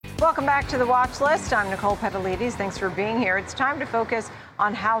Welcome back to the Watch List. I'm Nicole Petalides. Thanks for being here. It's time to focus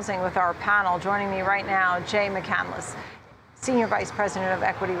on housing with our panel. Joining me right now, Jay McCanless, Senior Vice President of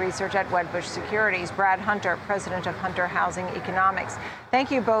Equity Research at Wedbush Securities, Brad Hunter, President of Hunter Housing Economics. Thank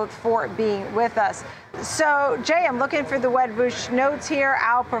you both for being with us. So, Jay, I'm looking for the Wedbush notes here.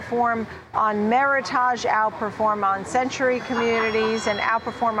 Outperform on Meritage, outperform on Century Communities, and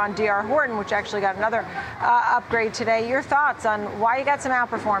outperform on D.R. Horton, which actually got another upgrade today. Your thoughts on why you got some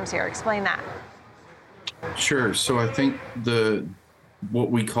outperforms here? Explain that. Sure. So I think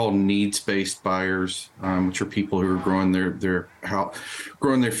what we call needs-based buyers, which are people who are growing their house,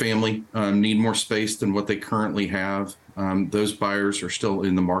 growing their family, need more space than what they currently have. Those buyers are still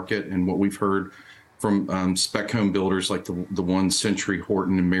in the market, and what we've heard from spec home builders like the one Century,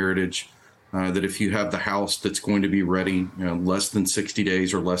 Horton, and Meritage, that if you have the house that's going to be ready, less than 60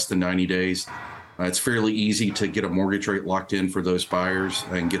 days or less than 90 days, it's fairly easy to get a mortgage rate locked in for those buyers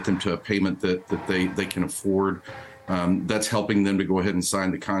and get them to a payment that they can afford. That's helping them to go ahead and sign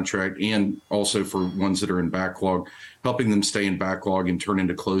the contract, and also for ones that are in backlog, helping them stay in backlog and turn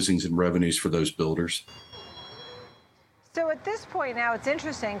into closings and revenues for those builders. So at this point now, it's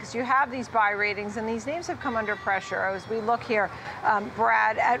interesting because you have these buy ratings and these names have come under pressure. As we look here,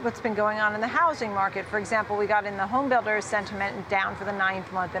 Brad, at what's been going on in the housing market. For example, we got in the home builders sentiment down for the 9th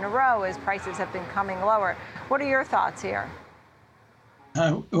month in a row as prices have been coming lower. What are your thoughts here?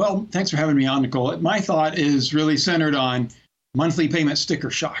 Well, thanks for having me on, Nicole. My thought is really centered on monthly payment sticker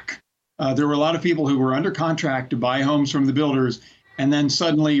shock. There were a lot of people who were under contract to buy homes from the builders, and then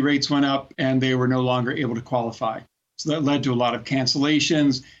suddenly rates went up and they were no longer able to qualify. So that led to a lot of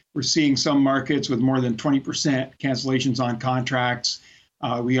cancellations. We're seeing some markets with more than 20% cancellations on contracts.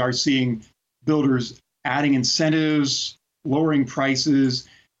 We are seeing builders adding incentives, lowering prices.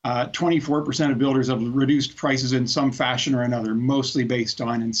 24% of builders have reduced prices in some fashion or another, mostly based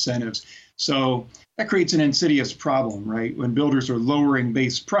on incentives. So that creates an insidious problem, right? When builders are lowering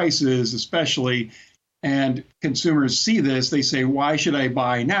base prices, especially, and consumers see this, they say, why should I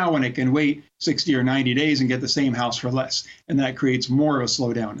buy now when I can wait 60 or 90 days and get the same house for less? And that creates more of a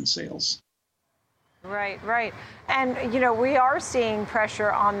slowdown in sales. Right. And, we are seeing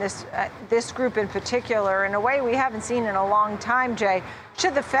pressure on this group in particular in a way we haven't seen in a long time, Jay.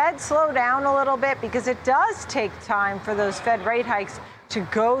 Should the Fed slow down a little bit? Because it does take time for those Fed rate hikes to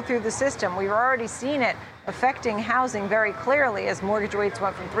go through the system. We've already seen it affecting housing very clearly as mortgage rates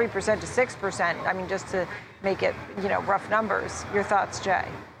went from 3% to 6%. I mean, just to make it, rough numbers. Your thoughts, Jay?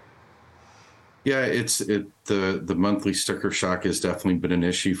 Yeah, the monthly sticker shock has definitely been an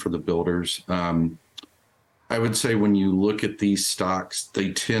issue for the builders. I would say when you look at these stocks,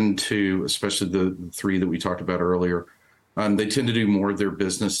 they tend to, especially the three that we talked about earlier, they tend to do more of their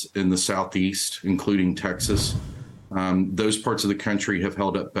business in the Southeast, including Texas. Those parts of the country have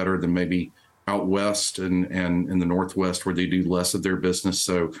held up better than maybe out west and in the Northwest, where they do less of their business.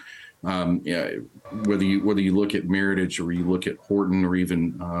 So whether you look at Meritage or you look at Horton or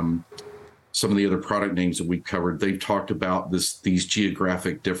even some of the other product names that we've covered, they've talked about these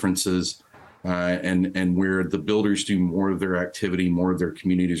geographic differences and where the builders do more of their activity, more of their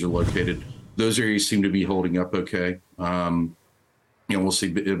communities are located. Those areas seem to be holding up okay. We'll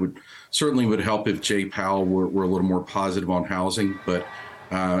see. It certainly would help if Jay Powell were a little more positive on housing, but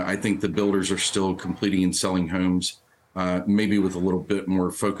I think the builders are still completing and selling homes, maybe with a little bit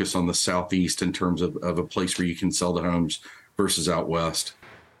more focus on the Southeast in terms of a place where you can sell the homes versus out west.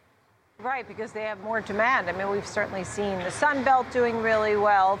 Right, because they have more demand. I mean, we've certainly seen the Sun Belt doing really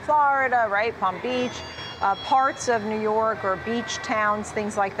well, Florida, right, Palm Beach, parts of New York or beach towns,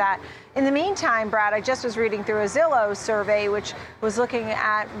 things like that. In the meantime, Brad, I just was reading through a Zillow survey, which was looking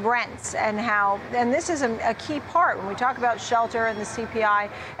at rents and and this is a key part when we talk about shelter and the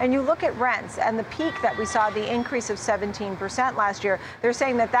CPI, and you look at rents and the peak that we saw, the increase of 17% last year, they're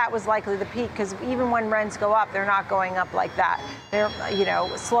saying that was likely the peak because even when rents go up, they're not going up like that. They're,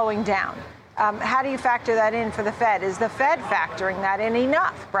 slowing down. How do you factor that in for the Fed? Is the Fed factoring that in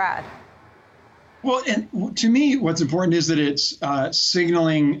enough, Brad? Well, and to me, what's important is that it's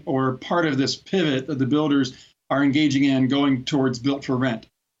signaling or part of this pivot that the builders are engaging in going towards built for rent.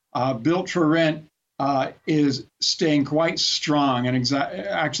 Built for rent is staying quite strong and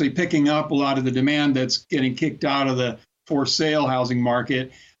actually picking up a lot of the demand that's getting kicked out of the for sale housing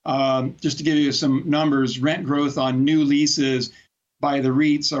market. Just to give you some numbers, rent growth on new leases by the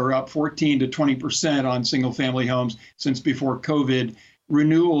REITs are up 14 to 20% on single family homes since before COVID.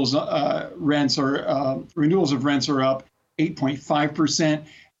 Renewals of rents are up 8.5%.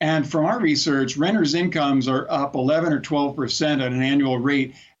 And from our research, renters' incomes are up 11 or 12% at an annual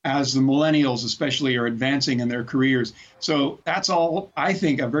rate as the millennials especially are advancing in their careers. So that's all, I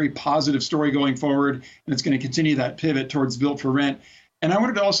think, a very positive story going forward, and it's going to continue that pivot towards built for rent. And I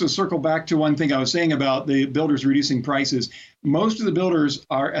wanted to also circle back to one thing I was saying about the builders reducing prices. Most of the builders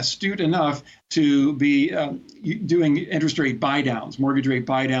are astute enough to be doing interest rate buy downs, mortgage rate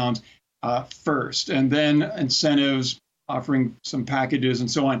buy downs first, and then incentives, offering some packages and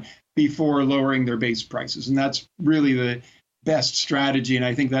so on before lowering their base prices. And that's really the best strategy. And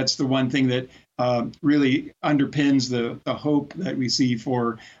I think that's the one thing that really underpins the hope that we see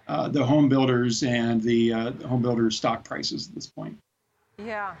for the home builders and the home builders stock prices at this point.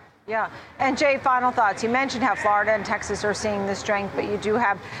 Yeah, yeah. And Jay, final thoughts. You mentioned how Florida and Texas are seeing the strength, but you do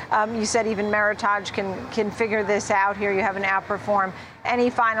have, you said even Meritage can figure this out here. You have an outperform. Any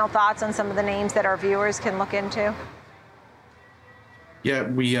final thoughts on some of the names that our viewers can look into? Yeah,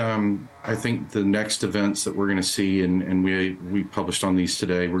 I think the next events that we're going to see, and we published on these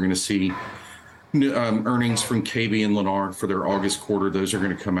today, we're going to see earnings from KB and Lennar for their August quarter. Those are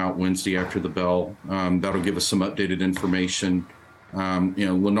going to come out Wednesday after the bell. That'll give us some updated information.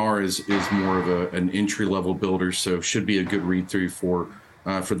 Lennar is more of an entry-level builder, so should be a good read-through for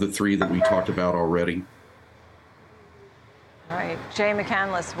the three that we talked about already. All right, Jay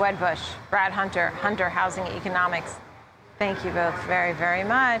McCanless, Wedbush, Brad Hunter, Hunter Housing Economics. Thank you both very, very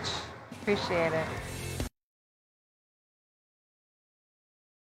much. Appreciate it.